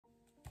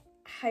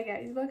Hi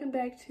guys, welcome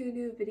back to a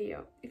new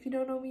video. If you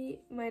don't know me,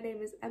 my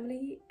name is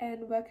Emily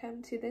and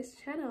welcome to this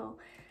channel.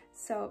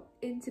 So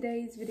in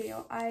today's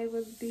video I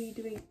will be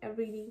doing a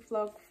reading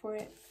vlog for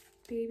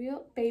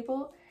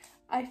Babel.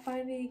 I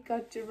finally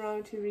got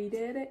around to read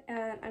it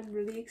and I'm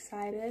really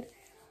excited.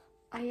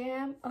 I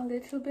am a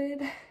little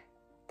bit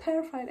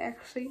terrified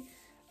actually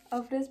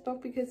of this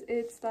book because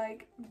it's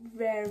like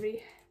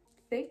very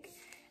thick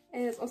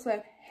and it's also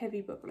a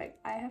heavy book. Like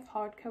I have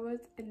hardcovers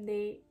and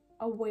they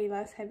are way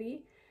less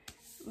heavy,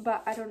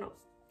 but I don't know,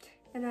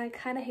 and I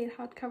kind of hate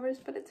hardcovers,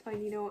 but it's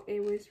fine, you know,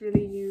 it was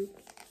really new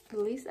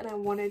release and I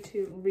wanted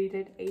to read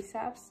it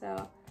ASAP,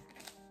 so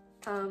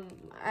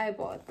I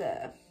bought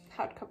the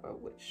hardcover,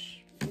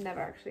 which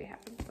never actually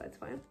happened, but it's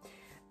fine.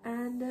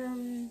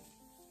 And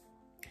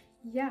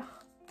yeah,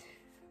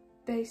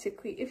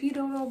 basically, if you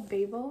don't know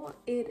Babel,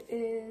 it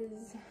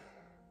is,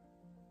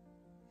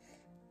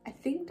 I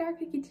think, dark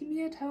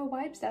academia type of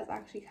vibes. That's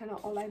actually kind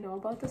of all I know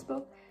about this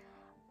book.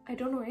 I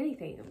don't know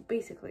anything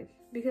basically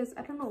because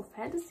I don't know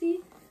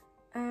fantasy,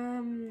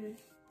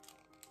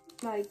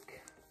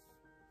 like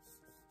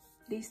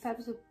these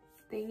types of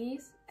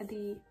thingies at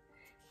the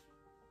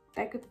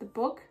back of the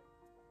book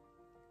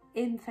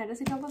in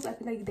fantasy novels. I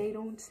feel like they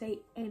don't say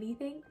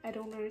anything. I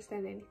don't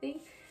understand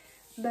anything,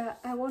 but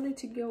I wanted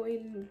to go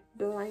in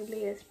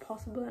blindly as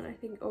possible, and I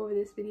think over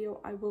this video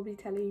I will be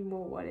telling you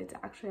more what it's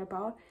actually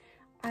about.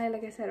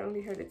 Like I said,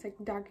 only heard it's like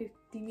dark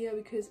academia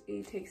because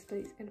it takes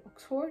place in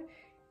Oxford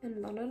in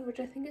London,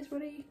 which I think is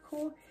really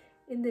cool.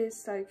 In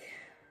this, like,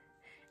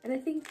 and I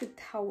think the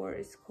tower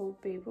is called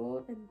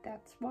Babel, and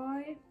that's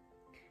why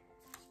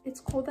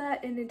it's called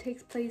that, and it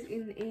takes place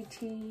in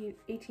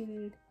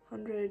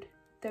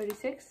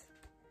 1836,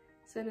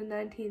 so in the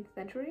 19th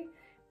century,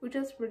 which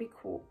is really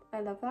cool. I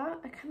love that.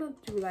 I kind of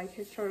do like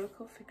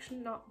historical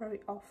fiction, not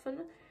very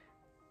often,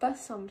 but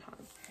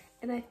sometimes,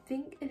 and I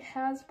think it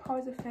has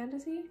parts of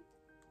fantasy.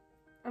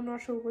 I'm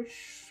not sure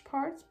which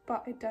parts,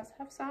 but it does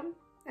have some,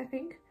 I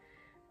think.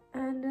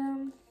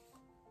 And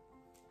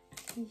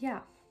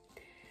yeah,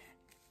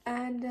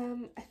 and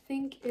I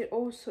think it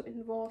also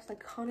involves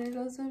like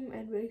colonialism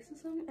and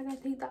racism, and I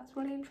think that's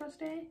really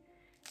interesting,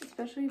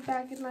 especially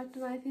back in like the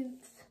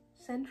 19th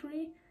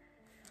century.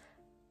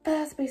 But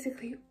that's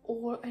basically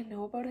all I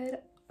know about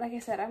it. Like I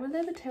said, I'm a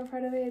little bit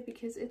terrified of it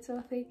because it's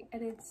so thick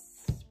and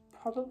it's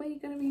probably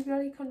gonna be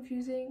really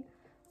confusing.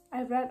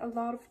 I've read a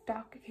lot of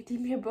dark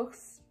academia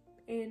books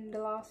in the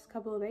last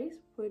couple of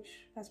days,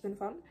 which has been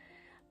fun.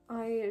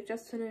 I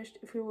just finished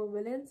If We Were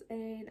Villains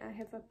and I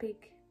have a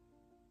big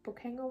book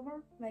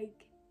hangover.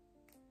 Like,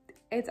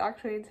 it's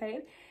actually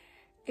insane.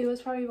 It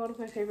was probably one of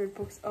my favorite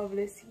books of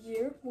this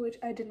year, which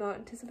I did not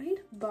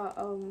anticipate, but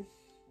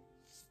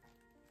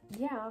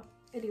yeah,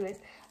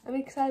 anyways, I'm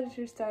excited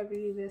to start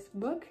reading this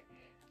book,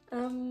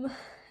 and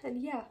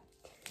yeah,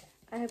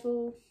 I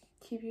will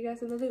keep you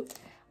guys in the loop.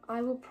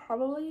 I will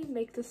probably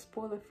make this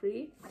spoiler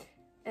free,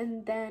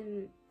 and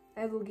then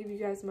I will give you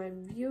guys my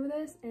review of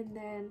this, and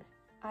then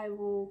I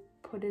will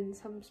put in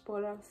some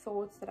spoiler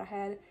thoughts that I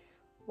had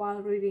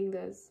while reading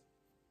this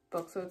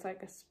book, so it's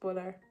like a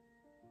spoiler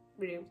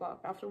reading vlog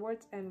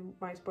afterwards and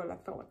my spoiler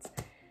thoughts,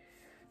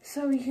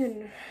 so you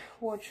can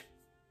watch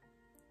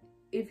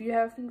if you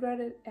haven't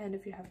read it and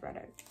if you have read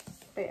it.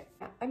 But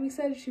yeah, I'm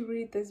excited to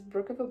read this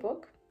book of a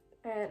book,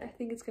 and I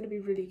think it's gonna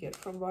be really good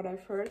from what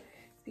I've heard,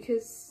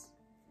 because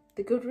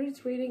the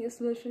Goodreads rating is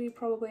literally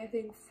probably I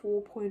think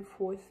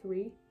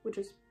 4.43, which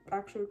is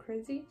actually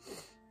crazy.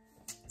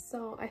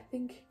 So I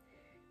think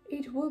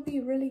it will be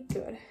really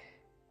good.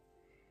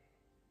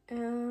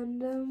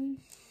 And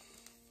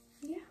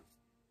yeah,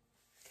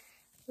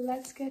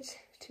 let's get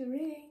to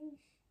reading.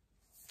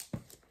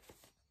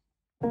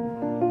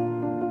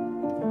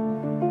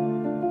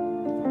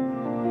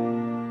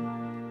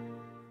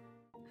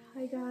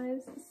 Hi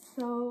guys,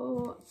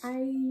 so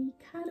I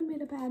kind of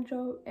made a bad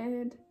job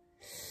and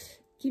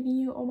giving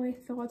you all my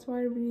thoughts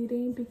while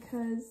reading,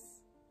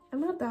 because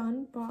I'm not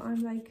done, but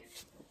I'm like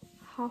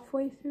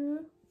halfway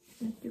through.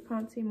 You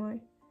can't see my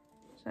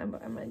sign,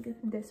 but I'm like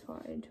this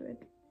far into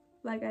it.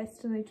 Like, I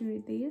still need to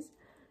read these,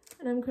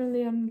 and I'm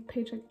currently on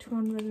page like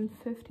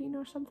 215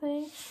 or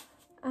something,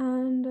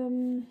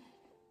 and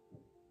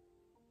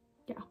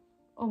yeah,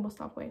 almost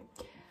halfway.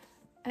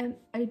 And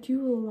I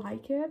do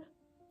like it.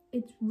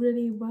 It's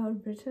really well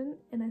written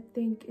and I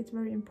think it's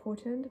very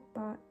important,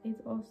 but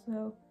it's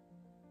also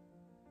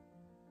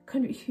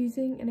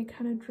confusing and it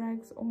kind of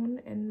drags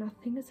on and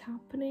nothing is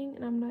happening,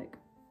 and I'm like,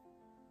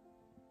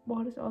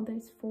 what is all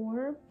this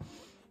for?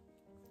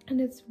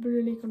 And it's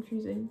really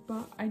confusing.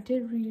 But I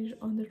did read it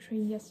on the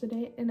train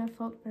yesterday and I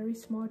felt very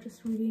smart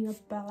just reading a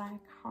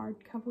black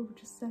hardcover which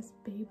just says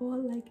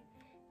Babel. Like,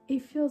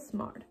 it feels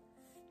smart,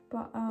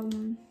 but I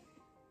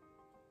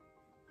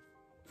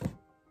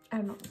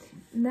don't know.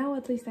 Now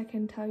at least I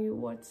can tell you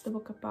what's the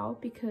book about,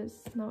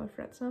 because now I've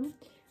read some,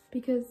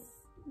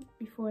 because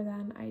before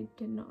then I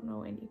did not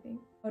know anything.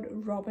 But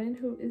Robin,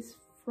 who is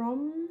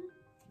from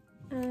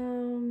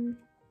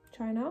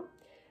China,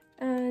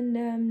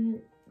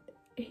 and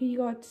he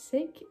got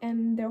sick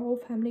and their whole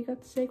family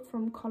got sick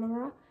from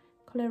cholera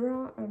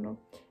cholera, I don't know.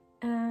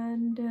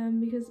 And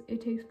because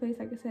it takes place,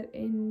 like I said,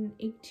 in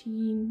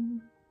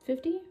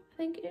 1850, I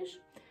think ish.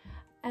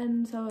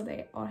 And so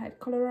they all had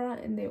cholera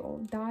and they all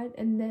died.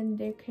 And then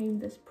there came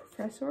this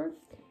professor,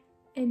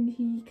 and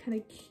he kind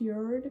of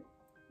cured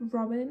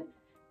Robin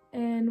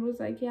and was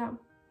like, yeah,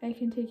 I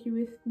can take you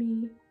with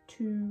me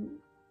to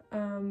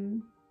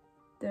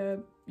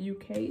the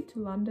UK, to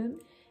London,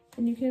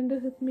 and you can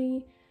live with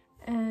me.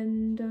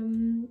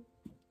 And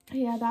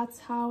yeah, that's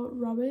how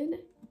Robin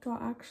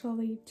got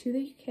actually to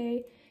the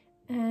UK,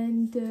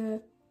 and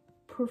the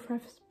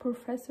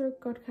professor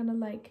got kind of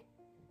like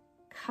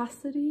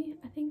custody,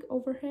 I think,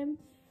 over him.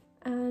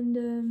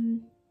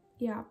 And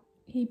yeah,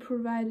 he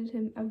provided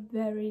him a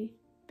very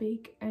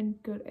big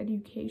and good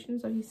education.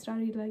 So he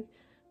studied like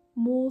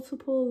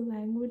multiple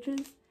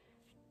languages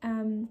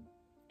in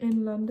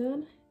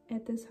London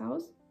at this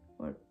house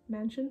or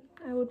mansion,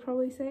 I would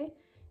probably say.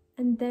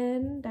 And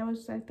then that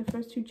was like the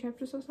first 2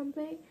 chapters or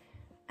something,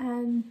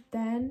 and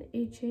then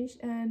it changed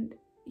and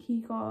he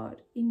got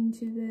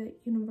into the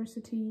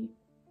University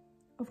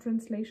of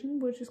Translation,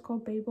 which is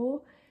called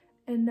Babel,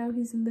 and now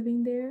he's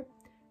living there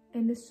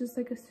and is just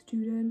like a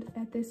student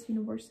at this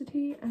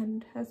university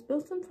and has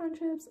built some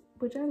friendships,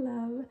 which I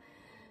love.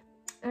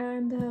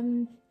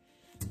 And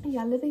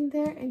yeah, living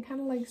there and kind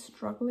of like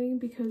struggling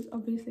because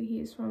obviously he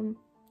is from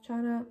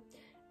China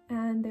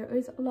and there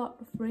is a lot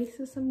of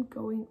racism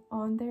going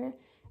on there.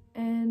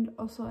 And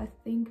also I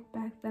think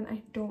back then,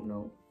 I don't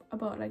know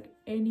about like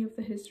any of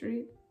the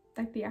history,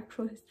 like the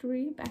actual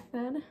history back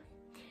then,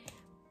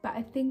 but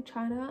I think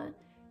China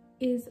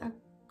is a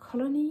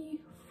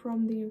colony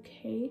from the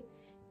UK,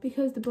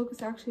 because the book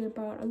is actually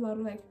about a lot of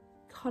like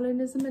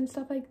colonism and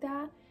stuff like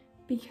that,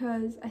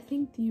 because I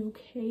think the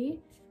UK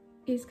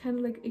is kind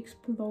of like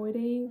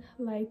exploiting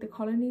like the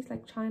colonies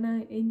like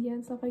China, India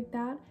and stuff like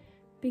that,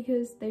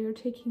 because they are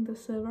taking the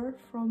silver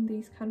from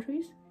these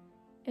countries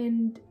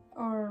and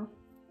are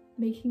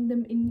making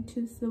them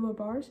into silver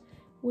bars,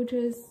 which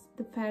is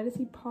the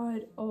fantasy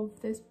part of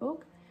this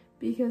book,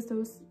 because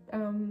those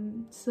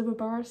silver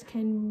bars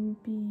can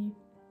be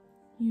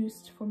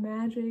used for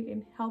magic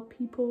and help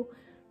people.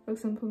 For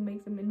example,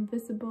 make them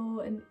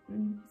invisible,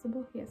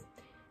 yes,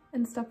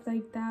 and stuff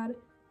like that.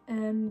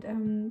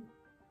 And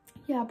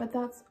yeah, but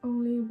that's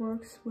only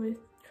works with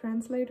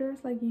translators.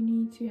 Like, you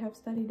need to have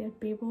studied at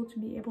Babel to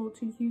be able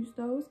to use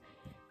those,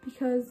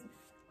 because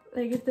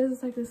like if this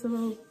is like this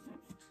little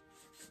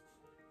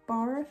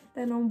bar,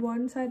 then on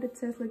one side it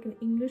says like in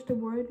English the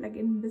word like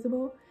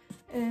invisible,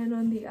 and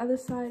on the other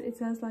side it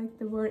says like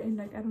the word in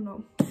like, I don't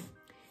know,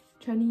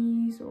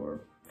 Chinese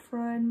or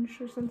French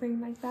or something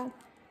like that.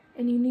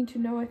 And you need to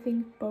know, I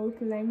think,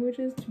 both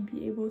languages to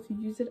be able to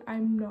use it.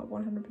 I'm not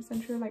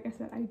 100% sure. Like I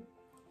said, I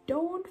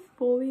don't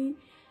fully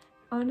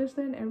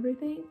understand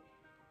everything,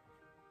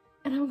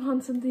 and I'm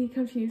constantly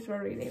confused while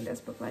reading this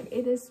book. Like,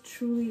 it is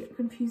truly a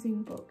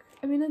confusing book.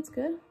 I mean, it's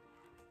good,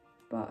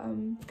 but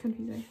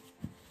confusing,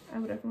 I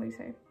would definitely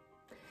say.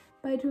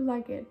 But I do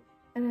like it,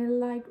 and I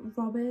like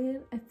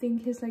Robin. I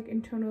think his like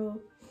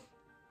internal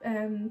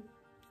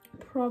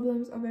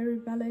problems are very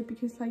valid,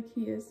 because like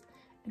he is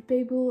at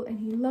Babel and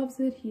he loves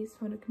it, he's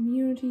found a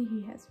community,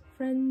 he has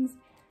friends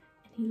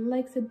and he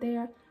likes it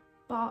there,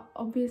 but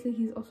obviously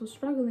he's also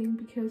struggling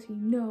because he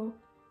know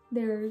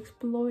they're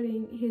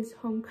exploiting his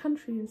home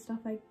country and stuff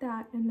like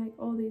that, and like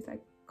all these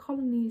like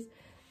colonies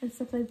and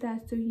stuff like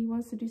that. So he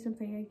wants to do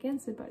something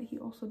against it, but he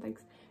also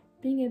likes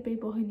being at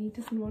Babel and he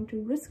doesn't want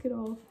to risk it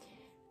all.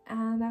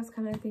 And that's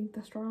kind of, I think,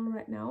 the struggle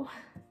right now.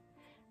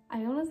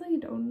 I honestly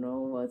don't know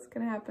what's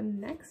gonna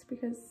happen next,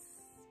 because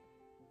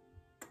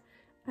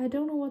I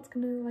don't know what's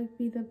gonna like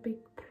be the big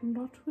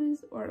plot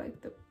twist or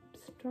like the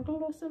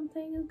struggle or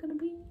something is gonna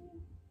be.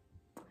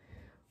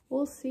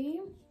 We'll see.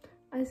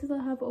 I still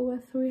have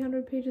over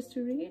 300 pages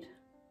to read.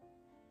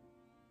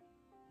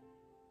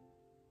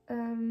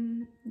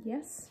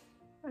 Yes,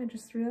 I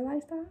just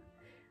realized that.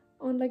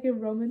 On like a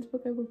romance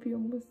book I would be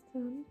almost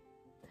done,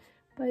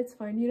 but it's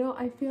fine. You know,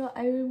 I feel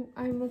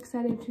I'm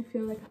excited to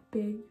feel like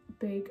a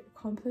big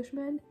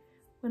accomplishment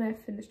when I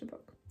finish the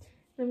book.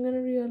 I'm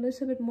gonna read a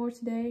little bit more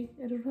today.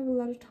 I don't have a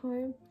lot of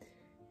time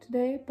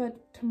today,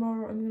 but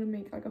tomorrow I'm gonna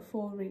make like a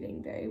full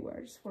reading day where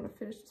I just want to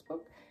finish this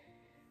book.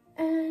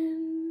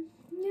 And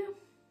yeah,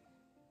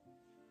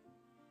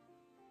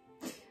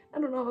 I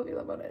don't know how I feel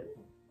about it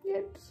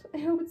yet. I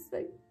hope it's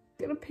like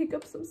gonna pick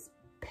up some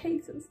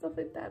pace and stuff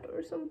like that,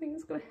 or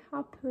something's gonna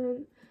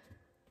happen.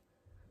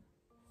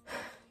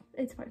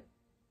 It's fine.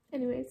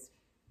 Anyways,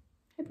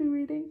 happy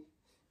reading.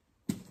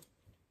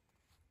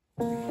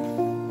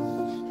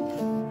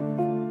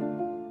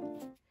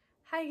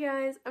 Hi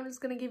guys, I'm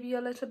just gonna give you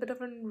a little bit of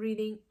a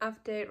reading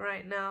update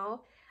right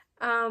now.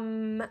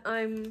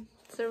 I'm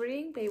still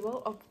reading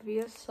Babel,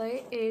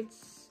 obviously.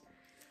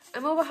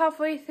 I'm over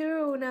halfway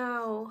through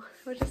now,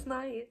 which is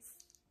nice.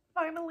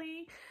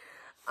 Finally.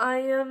 I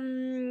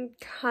am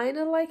kind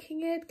of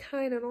liking it,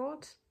 kind of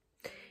not.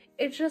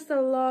 It's just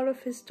a lot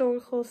of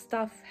historical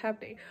stuff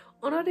happening.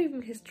 Or not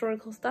even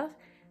historical stuff,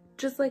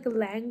 just like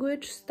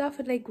language stuff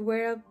and like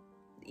where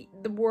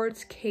the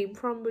words came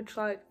from, which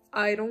like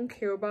I don't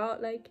care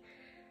about. Like,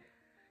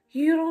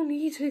 you don't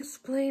need to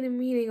explain the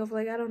meaning of,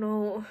 like, I don't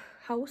know,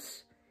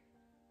 house.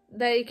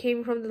 That it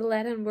came from the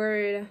Latin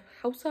word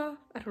hausa.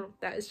 I don't know,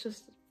 that is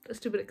just a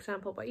stupid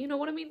example, but you know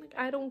what I mean? Like,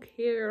 I don't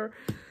care.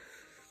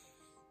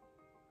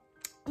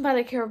 But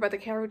I care about the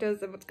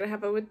characters and what's gonna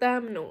happen with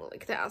them, and all,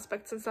 like, the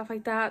aspects and stuff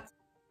like that.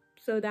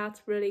 So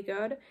that's really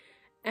good.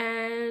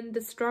 And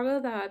the struggle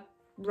that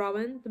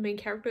Robin, the main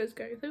character, is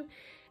going through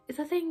is,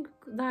 I think,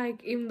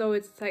 like, even though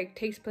it's like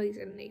takes place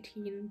in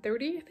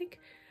 1830, I think,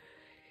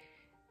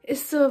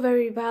 it's still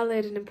very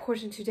valid and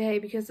important today,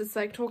 because it's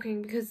like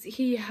talking, because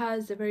he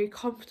has a very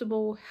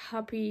comfortable,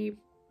 happy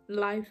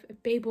life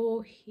at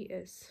Babel. He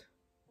is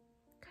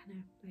kind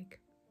of like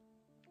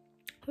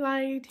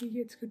light, he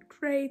gets good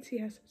grades, he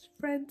has his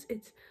friends,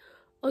 it's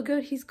all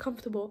good, he's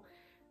comfortable.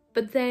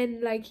 But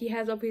then, like, he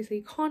has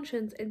obviously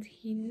conscience, and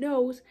he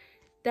knows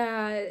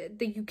that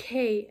the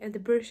UK and the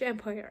British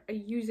Empire are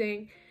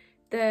using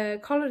the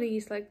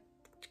colonies like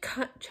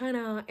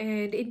China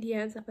and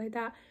India and stuff like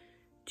that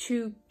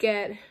to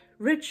get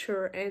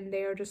richer, and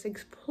they are just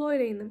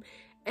exploiting them.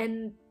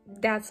 And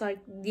that's like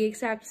the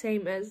exact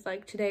same as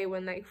like today,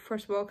 when like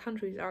first world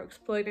countries are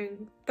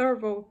exploiting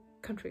third world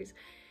countries.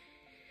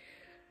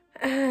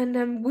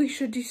 And we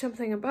should do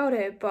something about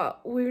it,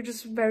 but we're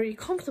just very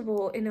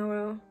comfortable in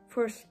our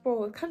first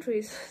world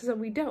countries, so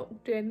we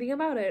don't do anything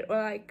about it.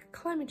 Or like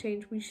climate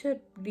change, we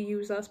should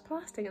use less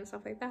plastic and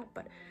stuff like that,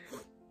 but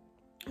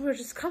we're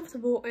just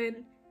comfortable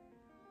and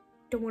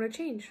don't want to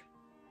change.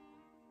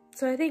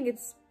 So I think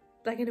it's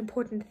like an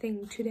important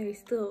thing today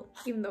still,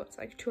 even though it's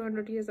like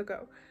 200 years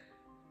ago,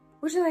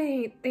 which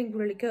I think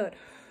really good.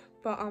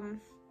 But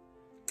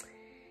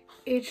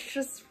it's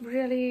just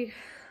really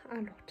a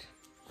lot.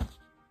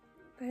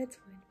 But it's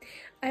fine.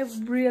 I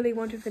really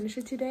want to finish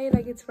it today.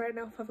 Like, it's right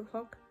now 5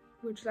 o'clock,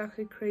 which is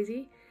actually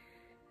crazy.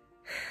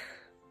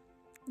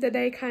 The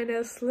day kind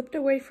of slipped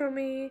away from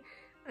me.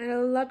 I had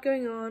a lot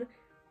going on,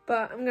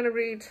 but I'm gonna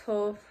read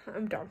till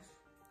I'm done.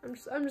 I'm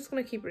just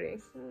gonna keep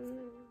reading,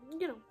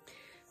 you know.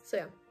 So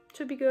yeah,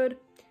 should be good.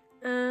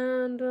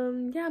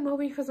 And yeah, I'm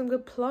hoping for some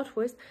good plot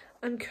twist.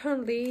 I'm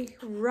currently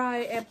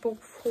right at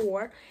book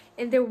 4,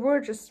 and there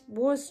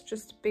was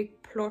just a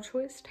big plot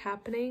twist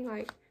happening,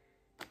 like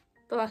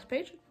the last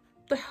page.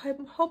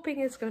 I'm hoping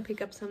it's gonna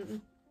pick up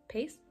some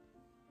pace.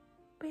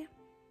 But yeah,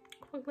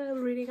 quick little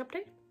reading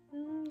update.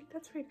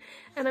 That's right.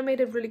 And I made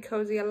it really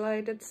cozy. I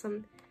lit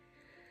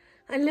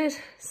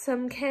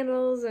some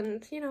candles,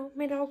 and you know,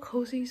 made it all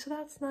cozy, so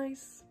that's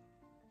nice.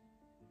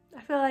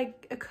 I feel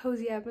like a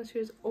cozy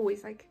atmosphere is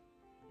always like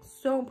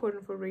so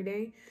important for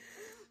reading.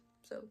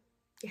 So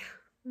yeah,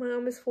 my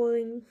arm is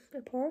falling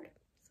apart,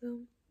 so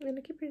I'm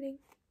gonna keep reading.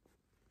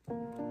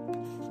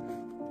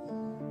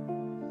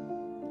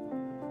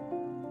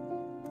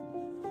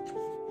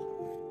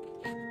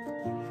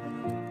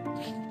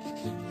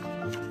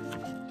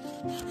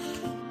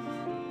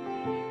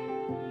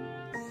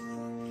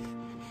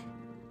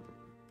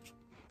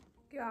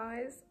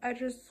 Guys, I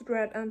just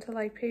read until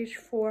like page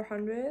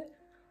 400,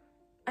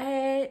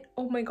 and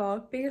oh my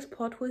god, biggest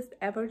plot twist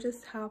ever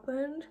just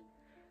happened.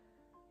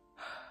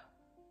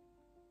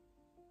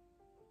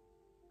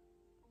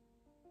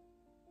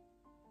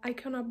 I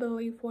cannot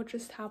believe what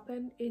just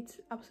happened. It's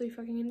absolutely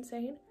fucking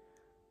insane.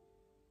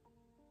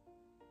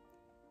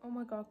 Oh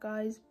my god,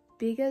 guys,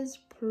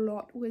 biggest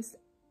plot twist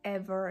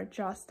ever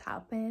just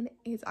happened.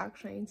 It's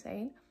actually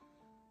insane.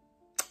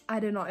 I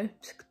did not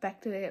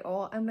expect it at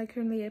all. I'm like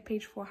currently at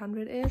page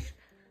 400-ish,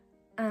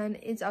 and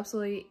it's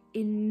absolutely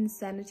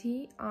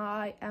insanity.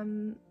 I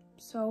am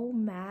so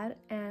mad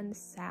and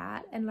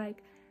sad and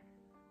like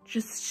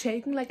just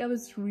shaking. Like, I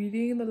was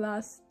reading the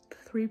last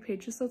 3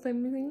 pages or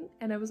something,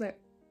 and I was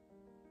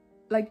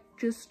like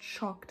just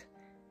shocked.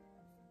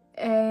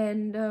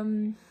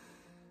 And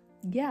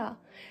yeah,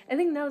 I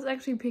think now it's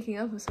actually picking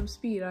up with some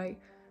speed. Like,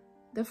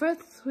 the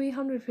first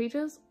 300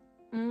 pages,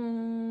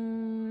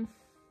 no,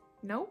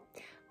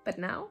 but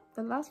now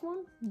the last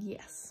one,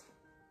 yes.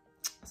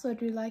 So I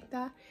do like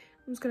that.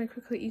 I'm just gonna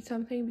quickly eat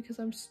something because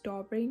I'm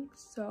starving,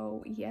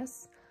 so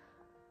yes.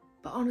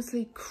 But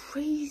honestly,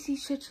 crazy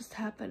shit just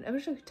happened. I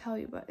wish I could tell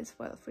you, but it's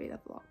spoiler-free,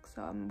 that vlog,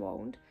 so I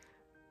won't.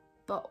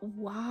 But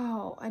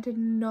wow, I did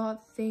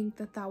not think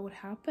that would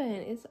happen.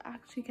 It's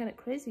actually kind of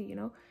crazy, you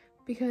know,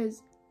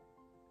 because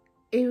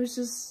it was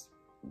just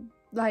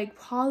like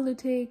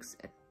politics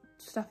and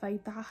stuff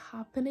like that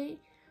happening,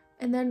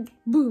 and then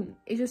boom,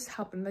 it just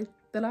happened. Like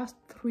the last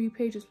 3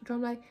 pages, which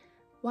I'm like,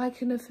 why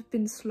couldn't it have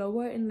been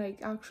slower and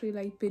like actually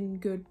like been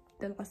good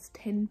the last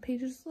 10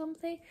 pages or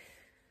something?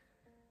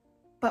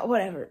 But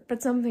whatever,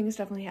 but something is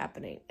definitely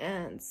happening,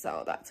 and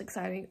so that's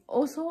exciting.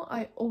 Also,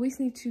 I always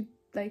need to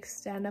like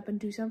stand up and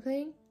do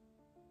something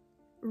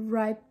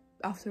right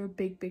after a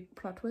big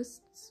plot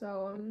twist,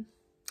 so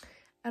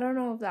I don't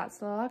know if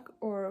that's luck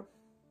or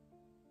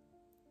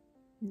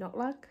not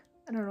luck.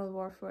 I don't know the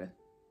word for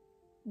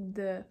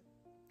the,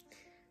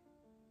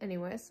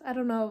 anyways, I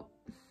don't know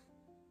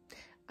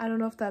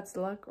if that's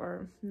luck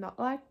or not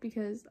luck,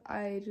 because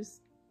I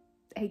just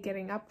hate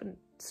getting up and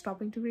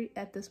stopping to read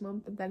at this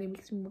moment, but then it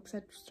makes me more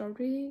excited to start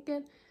reading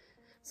again.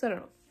 So I don't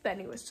know. But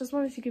anyways, just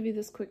wanted to give you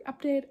this quick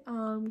update.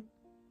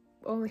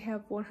 Only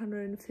have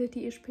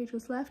 150-ish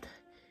pages left,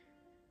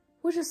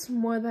 which is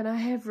more than I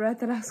have read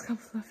the last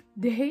couple of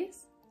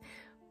days,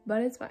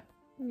 but it's fine,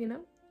 you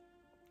know.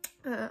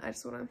 I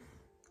just want to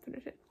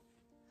finish it.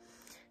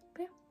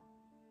 But yeah.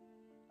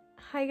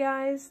 Hi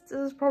guys, this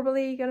is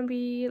probably gonna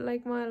be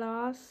like my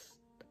last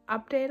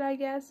update, I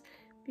guess,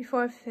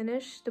 before I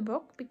finish the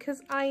book,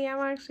 because I am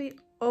actually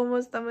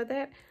almost done with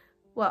it.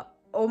 Well,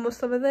 almost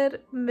done with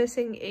it,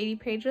 missing 80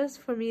 pages.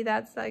 For me,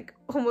 that's like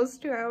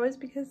almost 2 hours,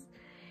 because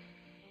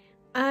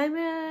I'm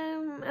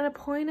at a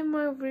point in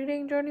my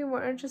reading journey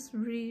where I just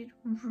read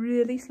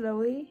really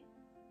slowly,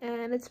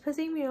 and it's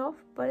pissing me off,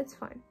 but it's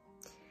fine.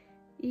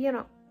 You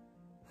know,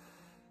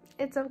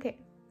 it's okay.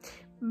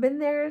 Been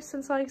there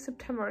since like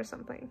September or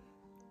something.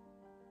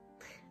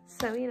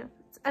 So, you know,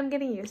 I'm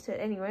getting used to it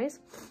anyways.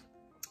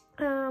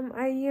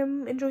 I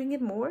am enjoying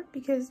it more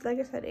because, like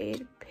I said,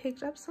 it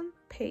picked up some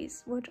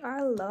pace, which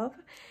I love.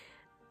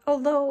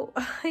 Although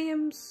I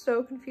am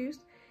so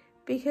confused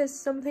because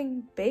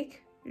something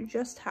big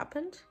just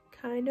happened,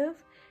 kind of.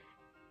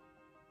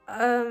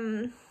 I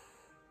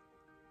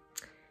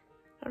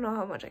don't know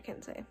how much I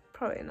can say.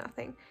 Probably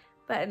nothing.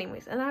 But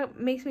anyways, and that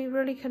makes me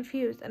really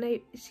confused, and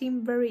it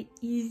seemed very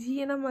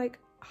easy, and I'm like,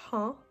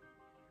 huh?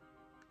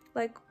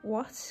 Like,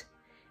 what?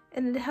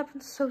 And it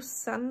happened so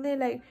suddenly,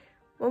 like,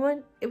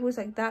 moment it was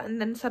like that, and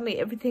then suddenly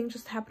everything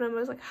just happened, and I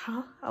was like,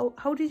 huh?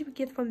 How did you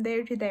get from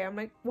there to there? I'm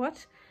like,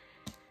 what?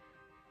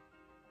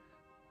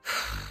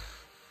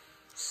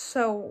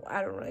 So,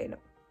 I don't really know.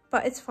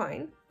 But it's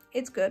fine.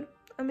 It's good.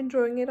 I'm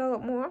enjoying it a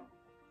lot more.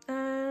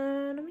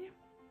 And yeah.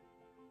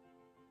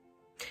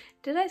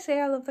 Did I say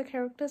I love the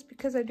characters?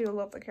 Because I do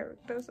love the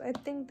characters. I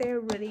think they're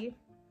really,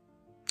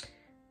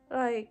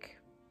 like,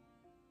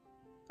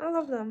 I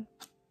love them.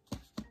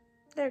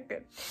 They're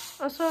good.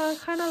 Also, I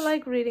kind of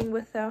like reading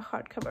with the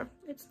hardcover.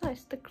 It's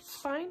nice. The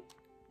spine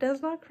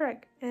does not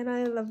crack, and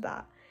I love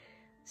that.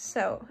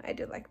 So, I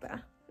do like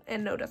that.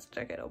 And no dust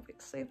jacket,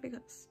 obviously,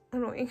 because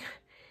annoying.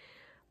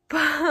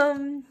 But,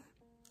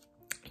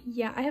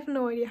 yeah, I have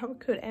no idea how it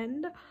could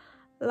end.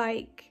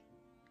 Like,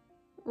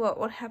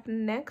 what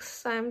happened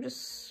next? I'm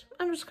just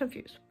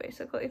confused,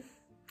 basically.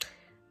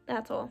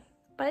 That's all.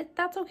 But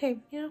that's okay,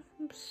 you know.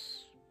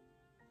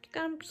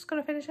 I'm just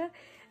gonna finish it,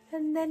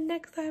 and then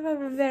next I have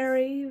a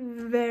very,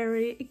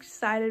 very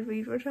excited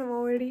read, which I'm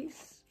already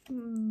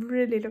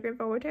really looking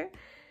forward to.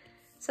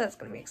 So that's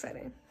gonna be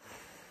exciting.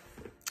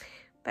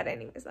 But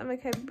anyways, I'm gonna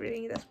keep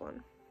reading this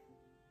one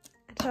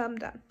until I'm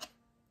done,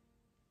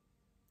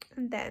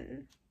 and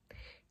then,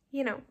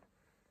 you know.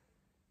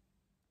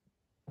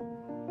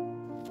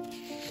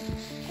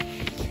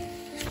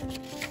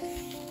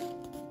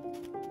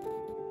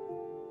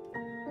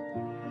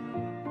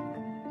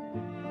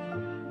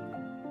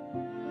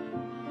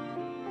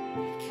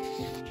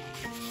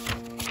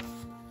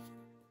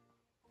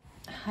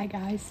 Hi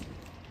guys,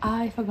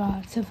 I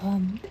forgot to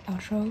film the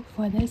outro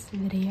for this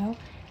video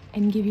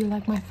and give you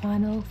like my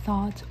final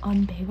thoughts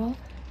on Babel.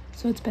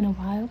 So it's been a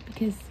while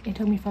because it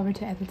took me forever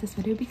to edit this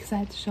video because I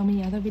had so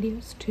many other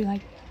videos to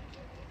like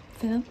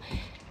film,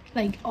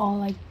 like all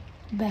like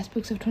best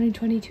books of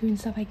 2022 and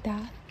stuff like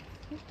that.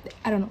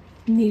 I don't know,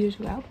 needed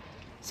to help,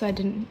 so I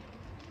didn't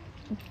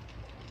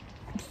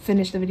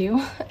finish the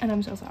video and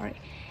I'm so sorry.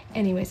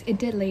 Anyways, it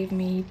did leave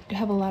me to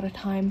have a lot of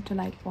time to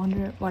like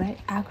wonder what I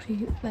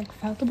actually like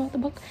felt about the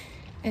book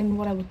and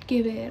what I would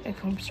give it, like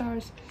from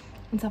stars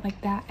and stuff like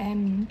that.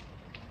 And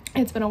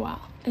it's been a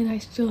while, and I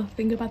still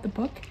think about the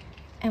book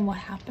and what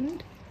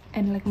happened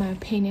and like my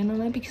opinion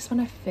on it, because when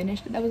I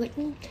finished it I was like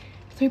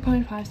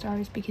 3.5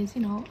 stars because,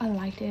 you know, I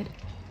liked it,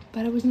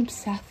 but I wasn't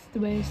obsessed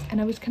with it,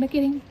 and I was kind of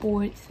getting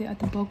bored throughout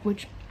the book,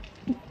 which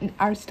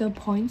are still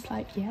points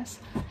like yes,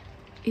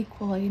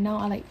 equally. Now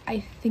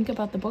I think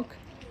about the book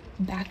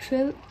back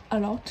to it a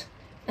lot,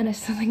 and I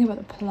still think about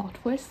the plot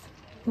twists,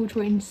 which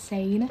were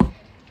insane.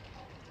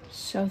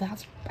 So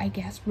that's, I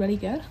guess, really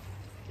good,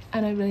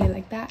 and I really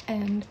like that,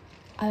 and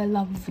I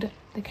loved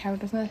the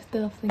characters, and I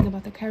still think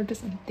about the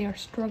characters and their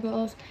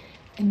struggles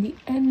and the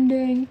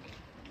ending.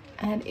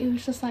 And it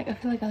was just like, I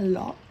feel like a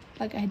lot,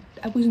 like I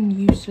wasn't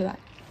used to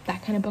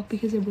that kind of book,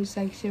 because it was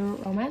like zero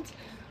romance,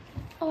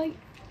 or like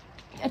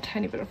a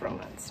tiny bit of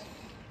romance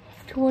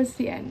towards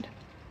the end.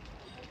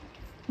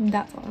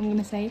 That's all I'm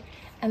gonna say.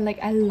 And like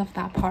I love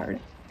that part,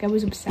 like I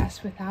was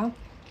obsessed with that.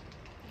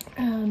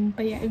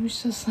 But yeah, it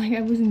was just like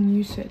I wasn't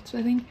used to it, so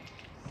I think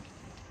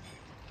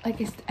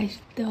like I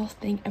still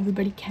think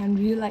everybody can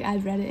read it. Like I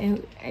read it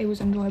and it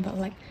was enjoyable.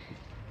 Like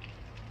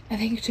I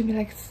think it took me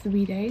like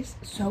 3 days,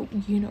 so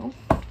you know,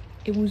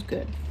 it was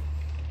good.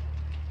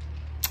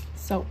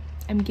 So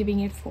I'm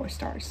giving it 4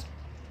 stars,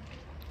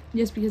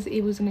 just because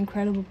it was an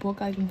incredible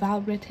book, like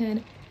well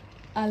written,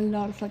 a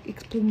lot of like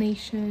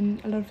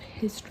explanation, a lot of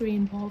history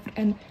involved,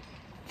 and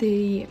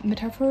the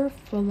metaphor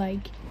for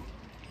like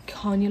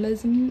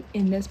colonialism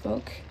in this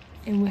book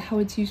and how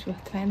it's used with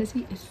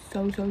fantasy is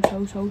so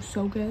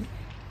good.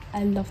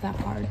 I love that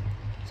part,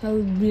 so I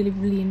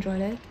really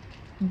enjoyed it.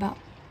 but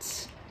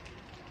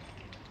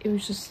it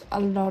was just a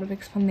lot of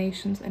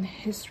explanations and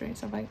history and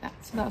stuff like that,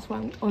 so that's why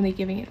I'm only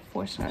giving it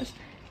 4 stars.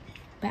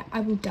 But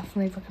I would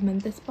definitely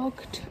recommend this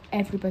book to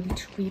everybody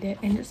to read it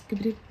and just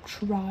give it a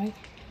try.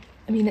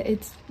 I mean,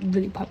 it's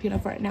really popular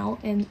right now,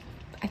 and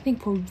I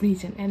think for a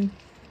reason. And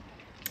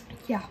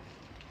yeah,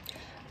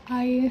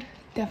 I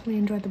definitely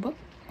enjoyed the book,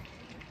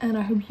 and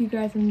I hope you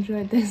guys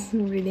enjoyed this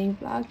reading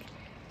vlog.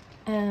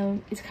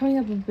 It's coming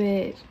up a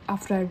bit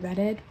after I read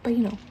it, but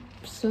you know,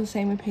 still the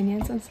same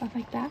opinions and stuff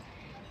like that.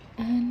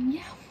 And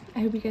yeah,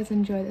 I hope you guys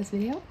enjoyed this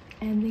video,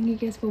 and thank you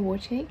guys for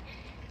watching,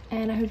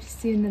 and I hope to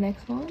see you in the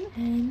next one.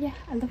 And yeah,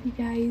 I love you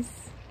guys.